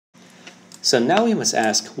So now we must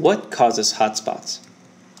ask, what causes hotspots?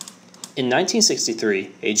 In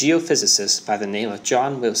 1963, a geophysicist by the name of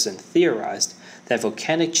John Wilson theorized that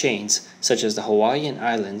volcanic chains, such as the Hawaiian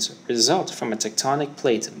Islands, result from a tectonic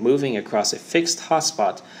plate moving across a fixed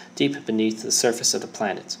hotspot deep beneath the surface of the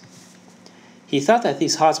planet. He thought that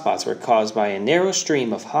these hotspots were caused by a narrow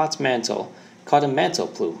stream of hot mantle called a mantle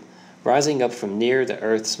plume, rising up from near the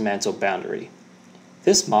Earth's mantle boundary.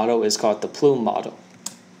 This model is called the plume model.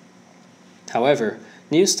 However,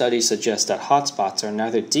 new studies suggest that hotspots are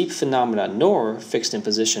neither deep phenomena nor fixed in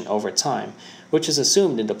position over time, which is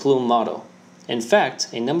assumed in the plume model. In fact,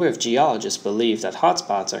 a number of geologists believe that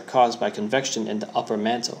hotspots are caused by convection in the upper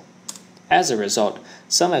mantle. As a result,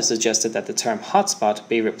 some have suggested that the term hotspot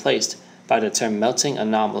be replaced by the term melting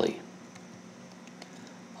anomaly.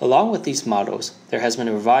 Along with these models, there has been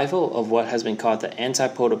a revival of what has been called the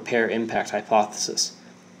antipodal pair impact hypothesis.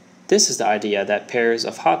 This is the idea that pairs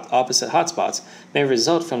of opposite hotspots may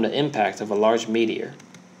result from the impact of a large meteor.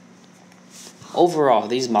 Overall,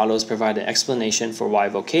 these models provide an explanation for why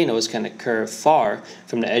volcanoes can occur far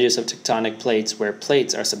from the edges of tectonic plates where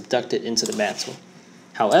plates are subducted into the mantle.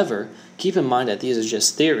 However, keep in mind that these are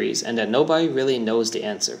just theories and that nobody really knows the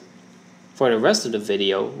answer. For the rest of the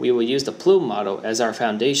video, we will use the plume model as our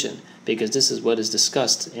foundation because this is what is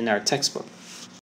discussed in our textbook.